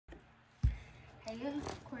Hey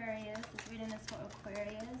Aquarius, this reading is for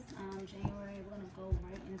Aquarius. January, we're gonna go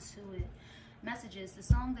right into it. Messages. The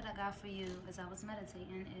song that I got for you as I was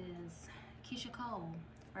meditating is Keisha Cole,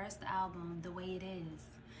 first album, The Way It Is.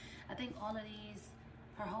 I think all of these,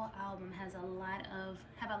 her whole album have a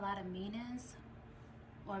lot of meanings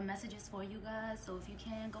or messages for you guys. So if you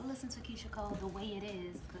can, go listen to Keisha Cole, The Way It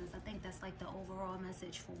Is, because I think that's like the overall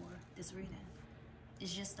message for this reading.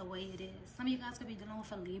 It's just the way it is. Some of you guys could be dealing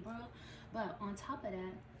with a Libra, but on top of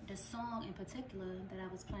that, the song in particular that I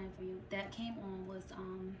was playing for you that came on was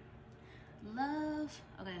Love.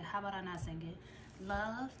 Okay, how about I not sing it?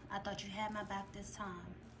 Love, I thought you had my back this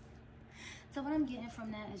time. So what I'm getting from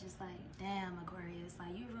that is just like, damn, Aquarius,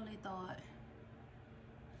 like you really thought,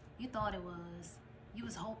 it was. You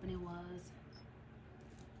was hoping it was.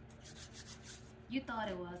 You thought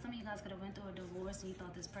it was. Some of you guys could have went through a divorce and you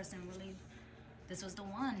thought this person really, this was the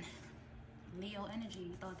one. Leo energy,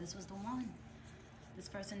 you thought this was the one. This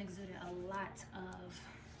person exuded a lot of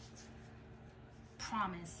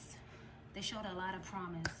promise. They showed a lot of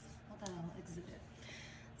promise. What the hell, exuded?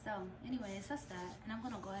 So, anyways, that's that. And I'm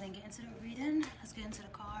gonna go ahead and get into the reading. Let's get into the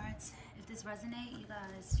cards. If this resonates, you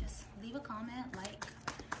guys just leave a comment, like,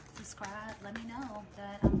 subscribe. Let me know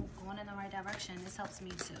that I'm going in the right direction. This helps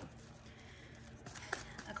me too.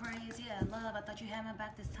 Aquarius, yeah, love, I thought you had my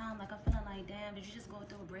back this time. Like, I'm feeling like, damn, did you just go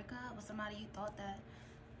through a breakup with somebody you thought that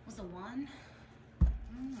was the one?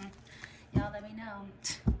 Y'all let me know.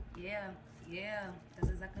 Yeah, that's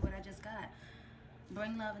exactly what I just got.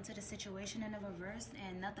 Bring love into the situation in the reverse,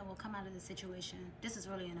 and nothing will come out of the situation. This is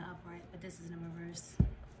really in the upright, but this is in the reverse.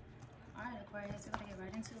 All right, Aquarius, we're gonna get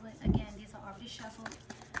right into it. Again, these are already shuffled.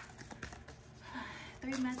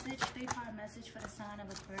 Three-part message for the sign of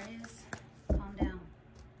Aquarius. Calm down.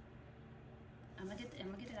 I'm gonna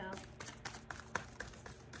get it out.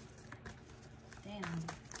 Damn.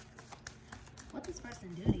 What does this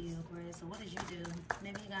person do to you, Aquarius? So what did you do?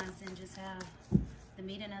 Maybe you guys didn't just have the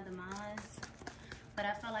meeting of the minds. But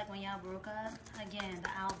I felt like when y'all broke up, again, the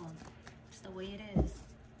album, it's the way it is.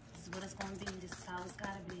 This is what it's gonna be. This is how it's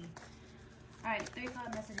gotta be. All right,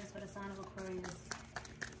 3-card messages for the sign of Aquarius.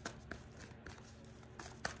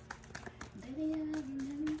 Baby, I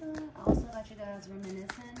remember. I also got you guys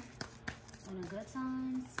reminiscing on the good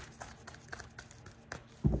times.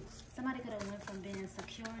 Somebody could have went from being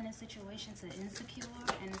secure in a situation to insecure,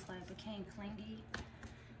 and it's like became clingy.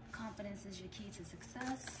 Confidence is your key to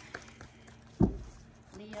success.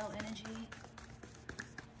 Leo energy.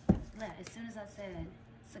 As soon as I said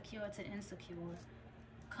secure to insecure,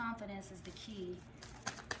 confidence is the key.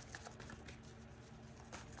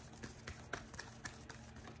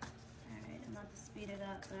 Alright, I'm about to speed it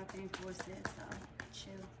up, but I can't force it, so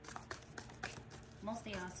chill. Most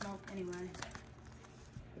of y'all smoke anyway.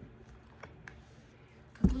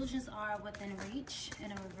 Conclusions are within reach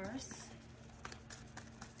in a reverse.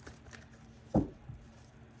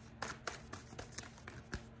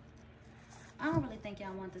 I don't really think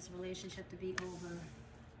y'all want this relationship to be over.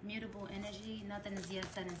 Mutable energy, nothing is yet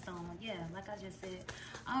set in stone. Yeah, like I just said,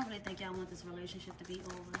 I don't really think y'all want this relationship to be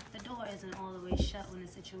over. The door isn't all the way shut on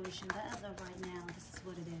the situation, but as of right now, this is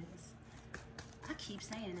what it is. I keep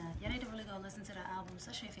saying that. Y'all need to really go listen to the album,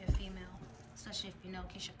 especially if you're a female. Especially if you know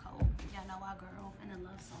Keisha Cole. Y'all know our girl and the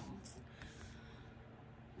love songs.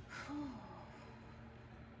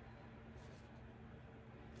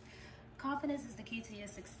 Confidence is the key to your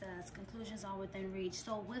success. Conclusions are within reach.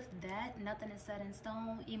 So with that, nothing is set in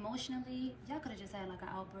stone. Emotionally, y'all could have just had like an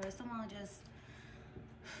outburst.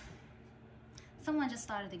 Someone just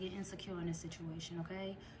started to get insecure in this situation,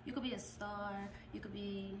 okay? You could be a star. You could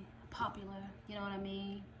be popular. You know what I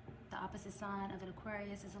mean? The opposite sign of an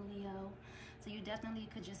Aquarius is a Leo. So you definitely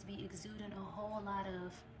could just be exuding a whole lot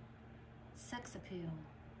of sex appeal.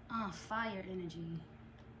 Fire energy.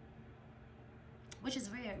 Which is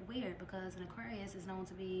weird because an Aquarius is known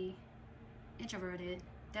to be introverted,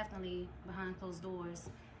 definitely behind closed doors.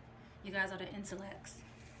 You guys are the intellects,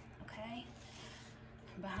 okay?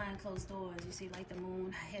 Behind closed doors, you see like the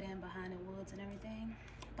moon hidden behind the woods and everything.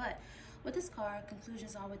 But with this card,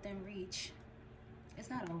 conclusions are within reach. It's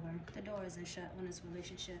not over. The door isn't shut on this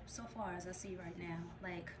relationship so far as I see right now.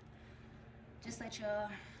 Like, just let your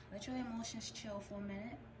emotions chill for a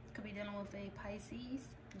minute. Could be dealing with a Pisces,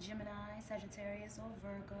 Gemini, Sagittarius, or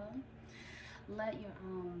Virgo. Let your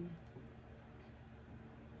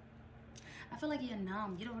I feel like you're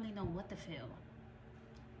numb. You don't really know what to feel.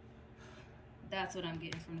 That's what I'm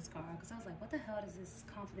getting from this card. Because I was like, what the hell does this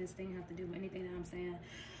confidence thing have to do with anything that I'm saying?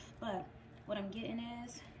 But what I'm getting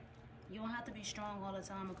is, you don't have to be strong all the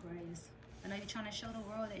time, Aquarius. I know you're trying to show the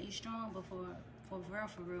world that you're strong, but for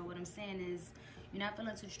for real, what I'm saying is you're not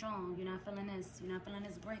feeling too strong. You're not feeling this. You're not feeling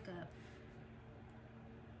this breakup.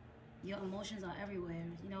 Your emotions are everywhere.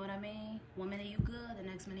 You know what I mean? One minute you good, the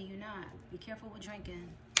next minute you're not. Be careful with drinking.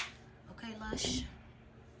 Okay, Lush?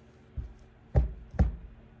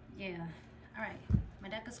 Yeah. Alright. My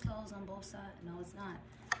deck is closed on both sides. No, it's not.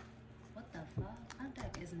 What the fuck? My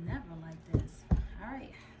deck is never like this.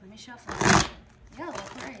 Alright. Let me shuffle. Yo,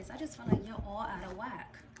 Aquarius, I just feel like you're all out of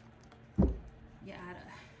whack. You're out of...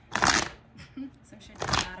 Some shit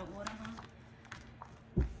that's out of order, huh?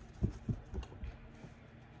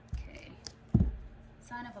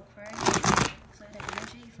 Sign of Aquarius. Clear the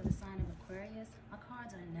energy for the sign of Aquarius. My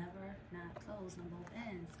cards are never not closed on both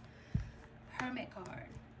ends. Hermit card.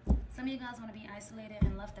 Some of you guys want to be isolated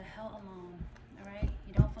and left the hell alone. Alright?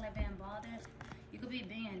 You don't feel like being bothered. You could be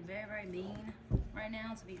being very, very mean right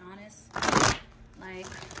now, to be honest. Like,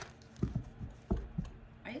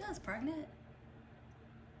 are you guys pregnant?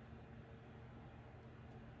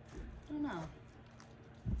 I don't know.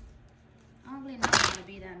 I don't really know how to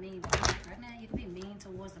be that mean, but are you pregnant? You could be mean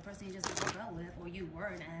towards the person you just broke up with, or you were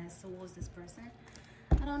an ass towards this person.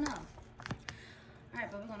 I don't know.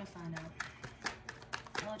 Alright, but we're gonna find out.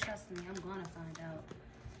 Oh, trust me, I'm gonna find out.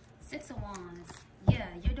 6 of Wands. Yeah,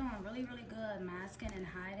 you're doing really, really good masking and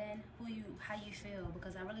hiding how you feel,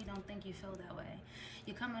 because I really don't think you feel that way.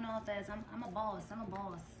 You're coming off as, I'm a boss, I'm a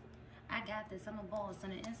boss. I got this, I'm a boss. On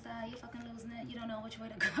the inside, you're fucking losing it. You don't know which way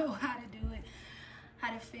to go, how to do it.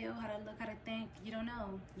 How to feel, how to look, how to think. You don't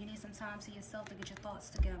know. You need some time to yourself to get your thoughts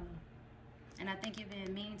together. And I think you're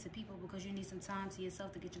being mean to people because you need some time to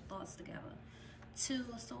yourself to get your thoughts together. 2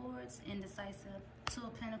 of Swords, indecisive. 2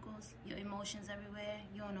 of Pentacles, your emotions everywhere.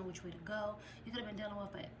 You don't know which way to go. You could have been dealing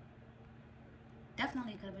with it.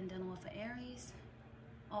 Definitely could have been dealing with Aries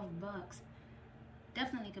or Bucks.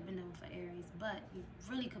 Definitely could have been dealing with Aries, but you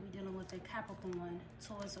really could be dealing with a Capricorn,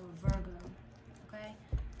 Taurus, or Virgo. Okay?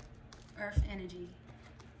 Earth energy.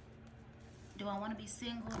 Do I want to be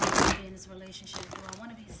single? Do I want to be in this relationship? Do I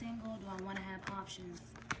want to be single? Do I want to have options?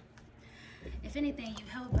 If anything, you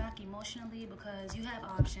held back emotionally because you have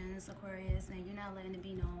options, Aquarius, and you're not letting it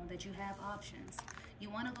be known that you have options. You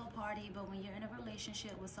want to go party, but when you're in a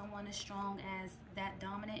relationship with someone as strong as that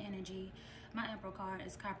dominant energy, my Emperor card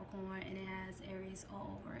is Capricorn, and it has Aries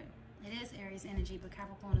all over it. It is Aries energy, but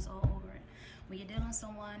Capricorn is all over it. When you're dealing with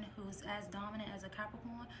someone who's as dominant as a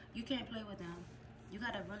Capricorn, you can't play with them. You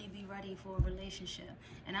got to really be ready for a relationship.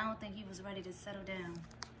 And I don't think he was ready to settle down.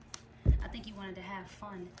 I think he wanted to have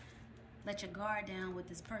fun. Let your guard down with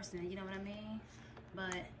this person, you know what I mean?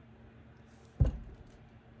 But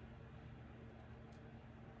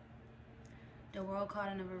the World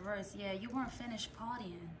card in the reverse, yeah, you weren't finished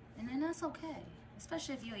partying. And then that's okay.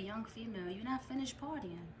 Especially if you're a young female, you're not finished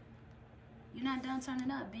partying. You're not done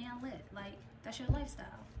turning up, being lit. Like, that's your lifestyle.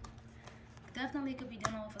 Definitely could be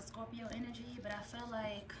dealing with a Scorpio energy, but I feel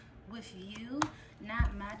like with you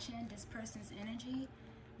not matching this person's energy,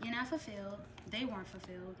 you're not fulfilled. They weren't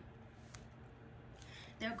fulfilled.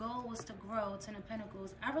 Their goal was to grow, 10 of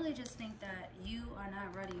Pentacles. I really just think that you are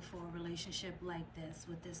not ready for a relationship like this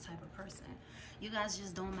with this type of person. You guys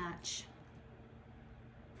just don't match.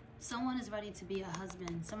 Someone is ready to be a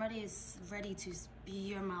husband. Somebody is ready to be,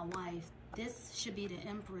 you're my wife. This should be the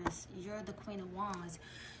Empress. You're the Queen of Wands.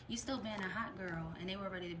 You still being a hot girl, and they were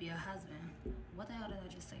ready to be a husband. What the hell did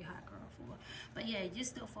I just say hot girl for? But yeah, you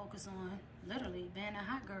still focus on literally being a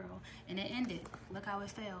hot girl, and it ended. Look how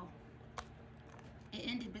it fell. It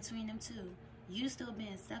ended between them two. You still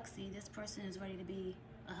being sexy. This person is ready to be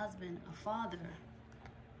a husband, a father.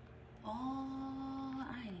 Oh,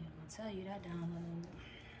 I ain't even gonna tell you that download.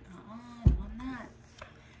 No, I'm not.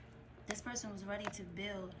 This person was ready to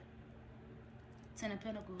build 10 of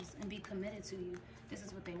Pentacles and be committed to you. This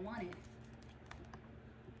is what they wanted.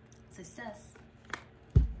 Success.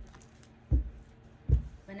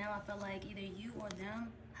 But now I feel like either you or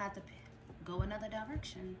them have to go another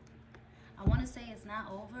direction. I want to say it's not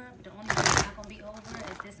over, but the only way it's not going to be over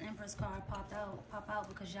if this Empress card pop out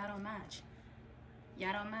because y'all don't match.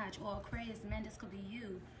 Y'all don't match. Or Aquarius, man, this could be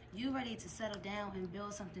you. You ready to settle down and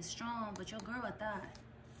build something strong, but your girl at that.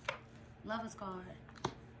 Lover's card.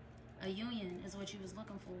 A union is what you was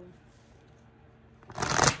looking for.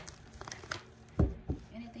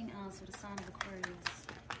 Anything else for the sign of Aquarius?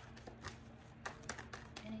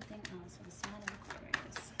 Anything else for the sign of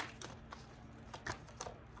Aquarius?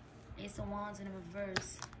 Ace of Wands in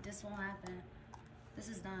reverse. This won't happen. This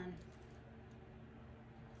is done.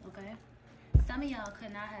 Okay? Some of y'all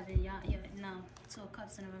could not have it. No. 2 of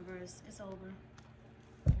Cups in reverse. It's over.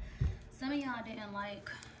 Some of y'all didn't like...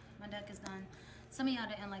 My deck is done. Some of y'all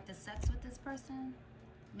didn't like the sex with this person.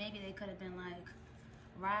 Maybe they could have been like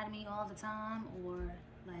ride me all the time, or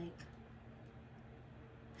like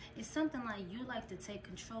it's something like you like to take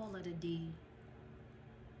control of the D.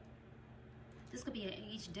 This could be an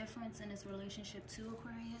age difference in this relationship too,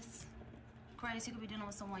 Aquarius. Aquarius, you could be dealing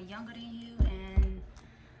with someone younger than you, and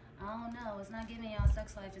I don't know, it's not giving y'all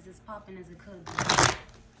sex life as popping as it could be.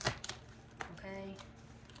 Okay?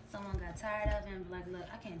 Someone got tired of it and be like, look,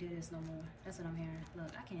 I can't do this no more. That's what I'm hearing.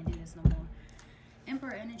 Look, I can't do this no more.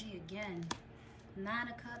 Emperor energy again. 9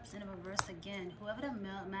 of Cups in reverse again. Whoever the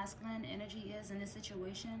masculine energy is in this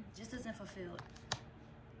situation just isn't fulfilled.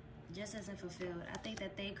 Just isn't fulfilled. I think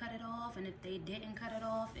that they cut it off, and if they didn't cut it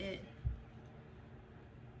off,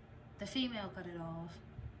 the female cut it off.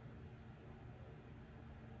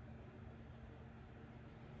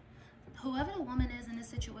 Whoever the woman is in this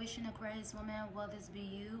situation, Aquarius woman, whether this be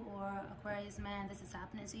you or Aquarius man, this is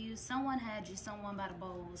happening to you. Someone had you, someone by the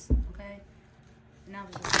balls, okay? And that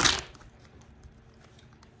was it.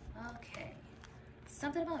 Okay.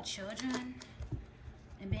 Something about children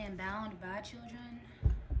and being bound by children.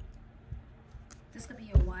 This could be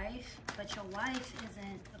your wife, but your wife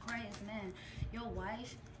isn't, Aquarius man, your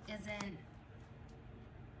wife isn't,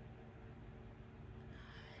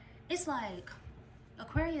 it's like,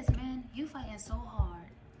 Aquarius man, you fighting so hard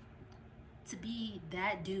to be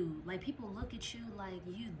that dude. Like, people look at you like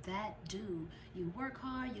you that dude. You work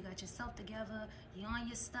hard, you got yourself together, you on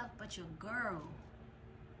your stuff, but your girl.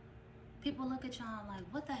 People look at y'all like,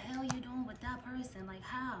 what the hell you doing with that person? Like,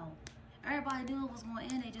 how? Everybody knew it was going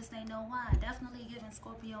to end, they just ain't know why. Definitely giving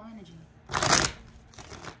Scorpio energy.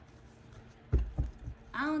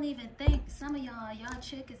 I don't even think some of y'all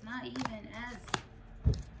chick is not even as...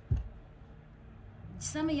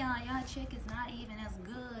 Some of y'all chick is not even as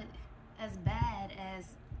good, as bad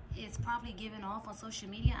as it's probably given off on social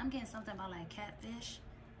media. I'm getting something about like catfish.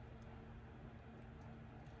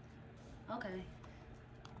 Okay.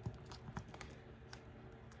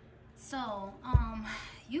 So,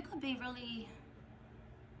 you could be really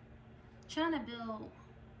trying to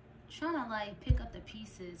like pick up the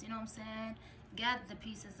pieces, you know what I'm saying? Gather the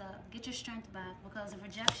pieces up, get your strength back, because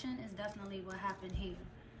rejection is definitely what happened here.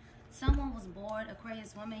 Someone was bored,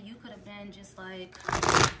 Aquarius woman, you could have been just like,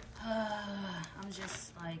 I'm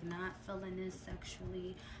just like not feeling this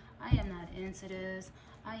sexually. I am not into this.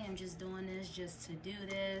 I am just doing this just to do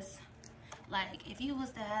this. Like, if you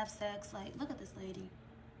was to have sex, like, look at this lady.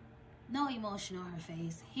 No emotion on her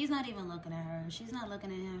face. He's not even looking at her. She's not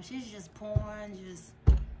looking at him. She's just pouring, just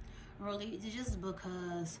really, just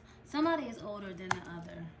because somebody is older than the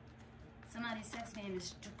other. Somebody's sex game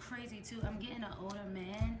is crazy too. I'm getting an older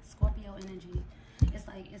man, Scorpio energy. It's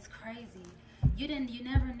like, it's crazy. You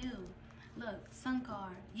never knew. Look, Sun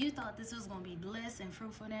card. You thought this was gonna be bliss and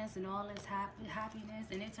fruitfulness and all this happiness,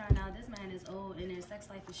 and it turned out this man is old and their sex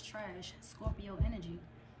life is trash. Scorpio energy.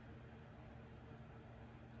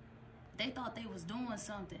 They thought they was doing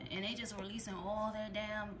something, and they just releasing all their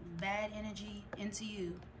damn bad energy into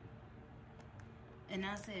you. And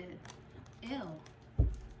I said, ew.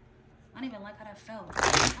 I don't even like how that felt.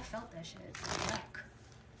 I felt that shit.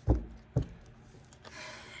 Yuck.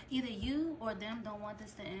 Either you or them don't want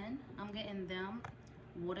this to end. I'm getting them,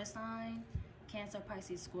 water sign, Cancer,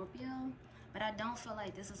 Pisces, Scorpio. But I don't feel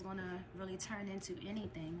like this is going to really turn into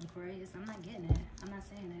anything, Aquarius. I'm not getting it. I'm not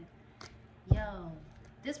saying it. Yo,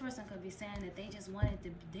 this person could be saying that they just want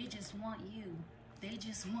you. They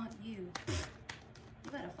just want you.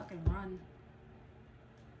 You better fucking run.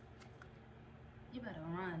 You better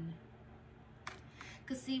run.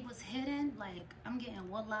 Cause see, what's hidden, like, I'm getting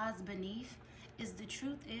what lies beneath, is the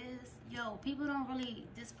truth is, yo, people don't really,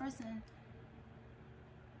 this person,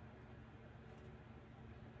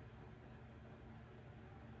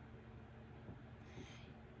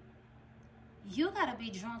 you gotta be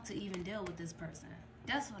drunk to even deal with this person.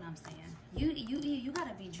 That's what I'm saying. You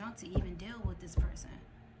gotta be drunk to even deal with this person.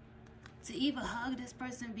 To even hug this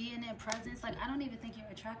person, be in their presence. Like, I don't even think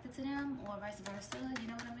you're attracted to them, or vice versa. You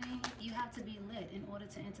know what I mean? You have to be lit in order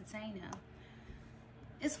to entertain them.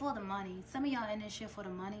 It's for the money. Some of y'all in this shit for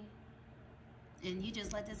the money, and you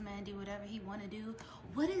just let this man do whatever he want to do.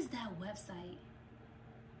 What is that website?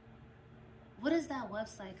 What is that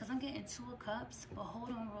website? Because I'm getting 2 of Cups, but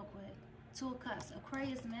hold on real quick. 2 of Cups.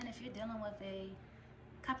 Aquarius men, if you're dealing with a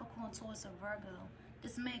Capricorn, Taurus, or Virgo,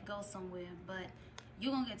 this may go somewhere, but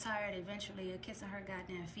you're going to get tired eventually of kissing her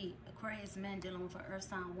goddamn feet. Aquarius men dealing with an earth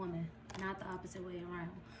sign woman, not the opposite way around.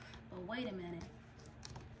 But wait a minute.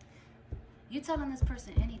 You telling this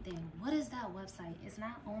person anything. What is that website? It's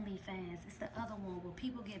not OnlyFans. It's the other one where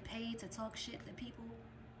people get paid to talk shit to people.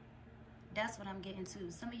 That's what I'm getting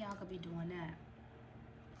to. Some of y'all could be doing that.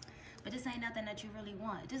 But this ain't nothing that you really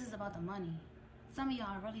want. This is about the money. Some of y'all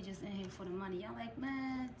are really just in here for the money. Y'all like,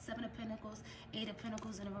 man, 7 of Pentacles, 8 of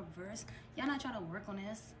Pentacles in the reverse. Y'all not trying to work on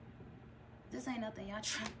this. This ain't nothing y'all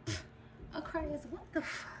trying. Aquarius, what the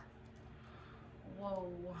fuck?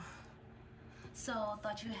 Whoa. So,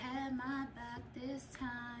 thought you had my back this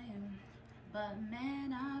time. But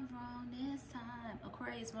man, I'm wrong this time.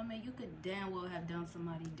 Aquarius, woman, you could damn well have done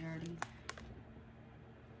somebody dirty.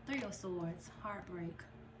 3 of Swords, heartbreak.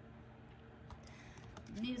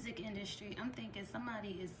 Music industry, I'm thinking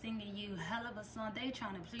somebody is singing you hell of a song. They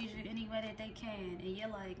trying to please you any way that they can, and you're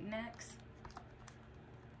like, next.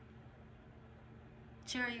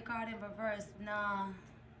 Chariot card in reverse. Nah,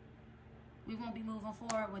 we won't be moving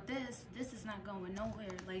forward with this. This is not going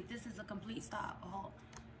nowhere. Like, this is a complete stop. Halt.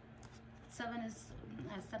 7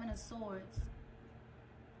 of Swords.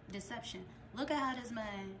 Deception. Look at how this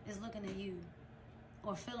man is looking at you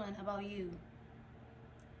or feeling about you.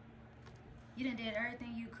 You done did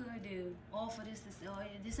everything you could do. All for this.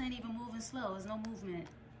 This ain't even moving slow. There's no movement.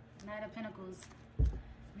 Knight of Pentacles.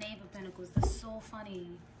 Knave of Pentacles. That's so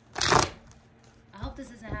funny. I hope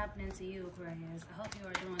this isn't happening to you, Aquarius. I hope you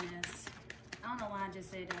are doing this. I don't know why I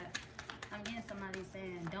just said that. I'm getting somebody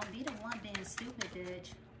saying, don't be the one being stupid,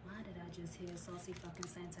 bitch. Why did I just hear saucy fucking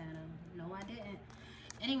Santana? No, I didn't.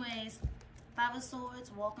 Anyways, 5 of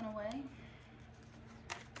Swords, walking away.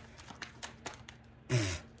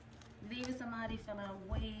 Leaving somebody feeling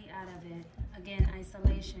way out of it. Again,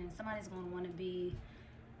 isolation. Somebody's going to want to be...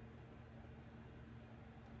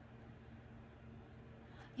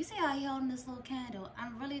 You see how he holding this little candle?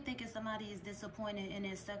 I'm really thinking somebody is disappointed in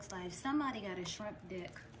their sex life. Somebody got a shrimp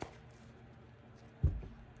dick.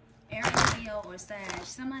 Aries, Leo, or Sag.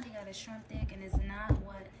 Somebody got a shrimp dick and it's not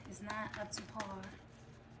up to par.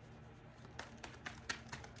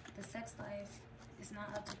 The sex life is not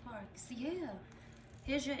up to par. See, yeah.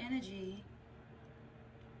 Here's your energy.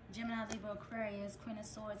 Gemini, Libra, Aquarius, Queen of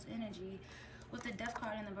Swords energy. With the Death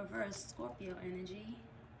card in the reverse, Scorpio energy.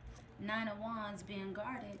 9 of Wands being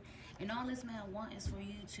guarded. And all this man wants is for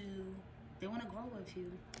you to, they want to grow with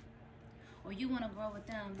you. Or you want to grow with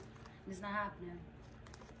them. And it's not happening.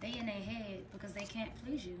 They in their head because they can't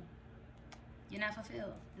please you. You're not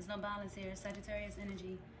fulfilled. There's no balance here. Sagittarius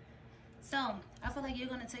energy. So, I feel like you're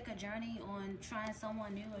going to take a journey on trying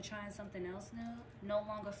someone new or trying something else new. No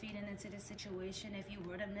longer feeding into this situation. If you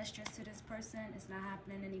were the mistress to this person, it's not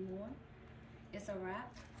happening anymore. It's a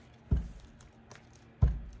wrap.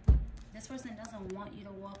 This person doesn't want you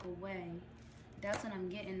to walk away. That's what I'm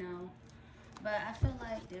getting though. But I feel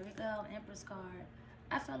like, there we go, Empress card.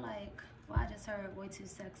 I feel like, well, I just heard way too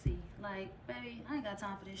sexy. Like, baby, I ain't got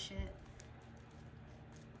time for this shit.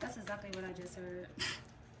 That's exactly what I just heard.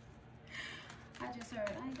 I just heard,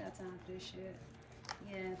 I ain't got time for this shit.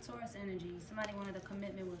 Yeah, Taurus energy. Somebody wanted a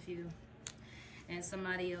commitment with you. And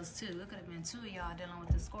somebody else too. It could have been 2 of y'all dealing with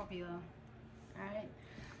the Scorpio. Alright.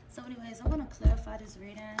 So anyways, I'm going to clarify this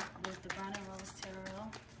reading with the Brown and Rose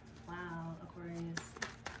Tarot. Wow, Aquarius.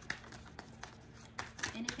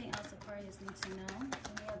 Anything else Aquarius needs to know?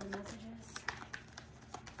 Any other messages?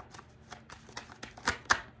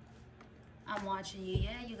 I'm watching you.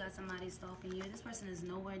 Yeah, you got somebody stalking you. This person is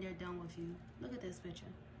nowhere near done with you. Look at this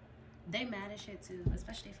picture. They mad as shit too,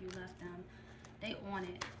 especially if you left them. They on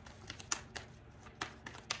it.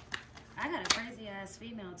 I got a crazy ass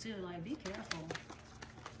female too. Like, be careful.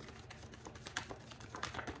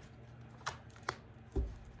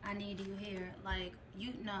 I need you here. Like,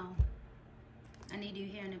 you know. I need you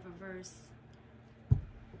here in the reverse.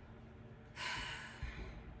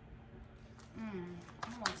 One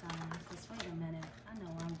more time. Because wait a minute. I know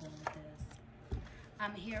where I'm going with this.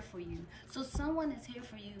 I'm here for you. So someone is here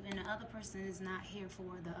for you and the other person is not here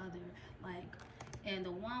for the other. Like, and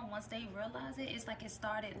the one, once they realize it, it's like it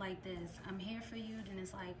started like this. I'm here for you. Then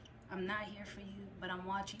it's like, I'm not here for you, but I'm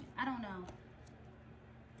watching. I don't know.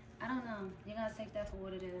 I don't know. You gotta take that for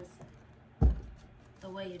what it is. The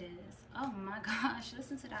way it is. Oh my gosh.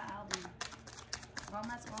 Listen to that album.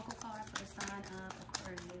 Romance Oracle card for the sign of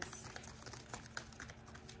Aquarius.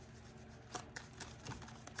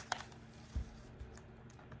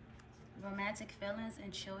 Romantic feelings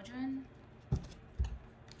and children.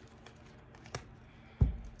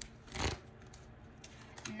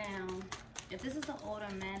 Now, if this is an older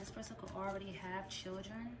man, this person could already have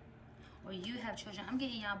children. Or you have children. I'm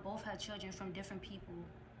getting y'all both have children from different people.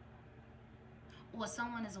 Or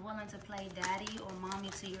someone is willing to play daddy or mommy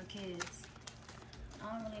to your kids.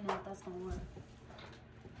 I don't really know if that's going to work.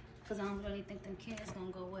 Because I don't really think them kids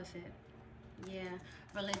going to go with it. Yeah,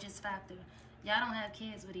 religious factor. Y'all don't have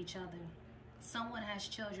kids with each other. Someone has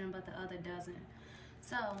children, but the other doesn't.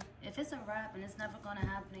 So, if it's a wrap and it's never going to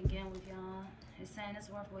happen again with y'all, it's saying it's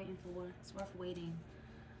worth waiting for. It's worth waiting.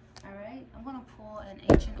 Alright, I'm going to pull an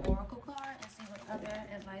ancient oracle card and see what other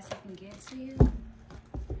advice I can give to you.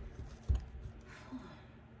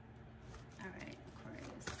 Alright,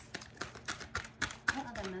 Aquarius. What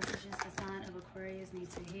other messages the sign of Aquarius need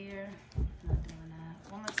to hear? Not doing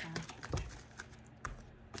that. One more time.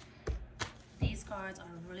 These cards are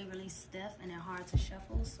really, really stiff and they're hard to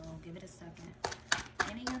shuffle, so give it a second.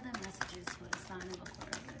 Any other messages for the sign of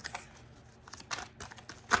Aquarius?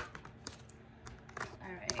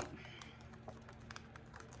 Alright.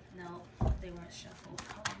 No, they weren't shuffled.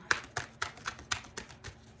 Hold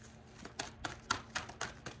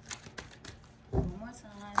on. One more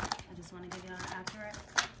time. I just want to give y'all an accurate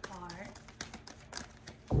card.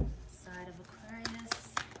 Side of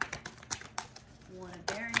Aquarius. Water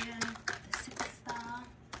barrier. The superstar.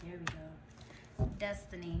 Here we go.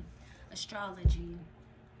 Destiny. Astrology.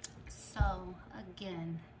 So,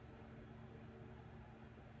 again.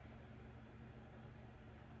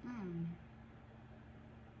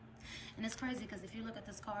 And it's crazy because if you look at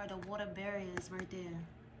this card, the water barrier is right there.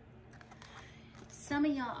 Some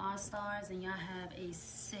of y'all are stars and y'all have a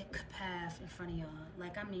sick path in front of y'all.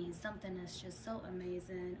 Like, I mean, something that's just so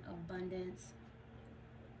amazing, abundance,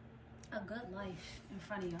 a good life in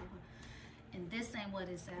front of y'all. And this ain't what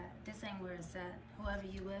it's at. This ain't where it's at. Whoever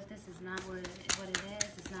you with, this is not what it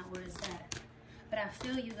is. It's not where it's at. But I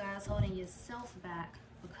feel you guys holding yourself back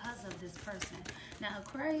because of this person. Now,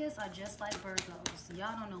 Aquarius are just like Virgos.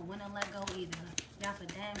 Y'all don't know when to let go either. Y'all for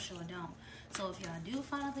damn sure don't. So if y'all do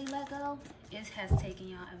finally let go, it has taken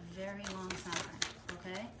y'all a very long time,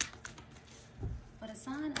 okay? For the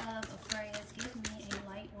sign of Aquarius, give me a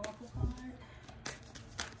light oracle card.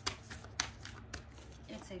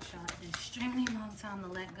 It takes y'all an extremely long time to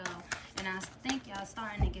let go. And I think y'all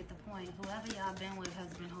starting to get the point. Whoever y'all been with has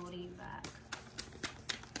been holding you back.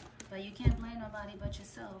 But you can't blame nobody but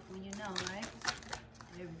yourself when you know, right?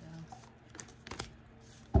 There we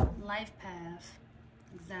go. Life path.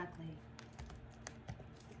 Exactly.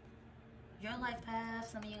 Your life path,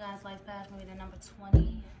 some of you guys' life path, maybe the number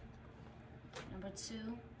 20. Number 2.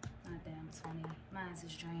 Not damn 20. Mine's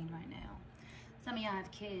is drained right now. Some of y'all have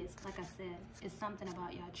kids. Like I said, it's something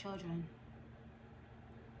about y'all children.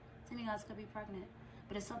 Some of you guys could be pregnant.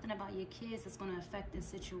 But it's something about your kids that's going to affect this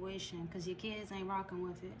situation because your kids ain't rocking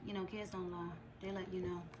with it. You know, kids don't lie. They let you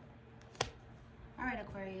know. All right,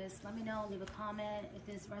 Aquarius, let me know. Leave a comment if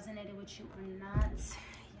this resonated with you or not.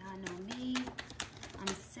 Y'all know me. I'm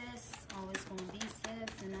sis. Always going to be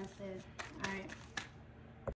sis. And that's it. All right.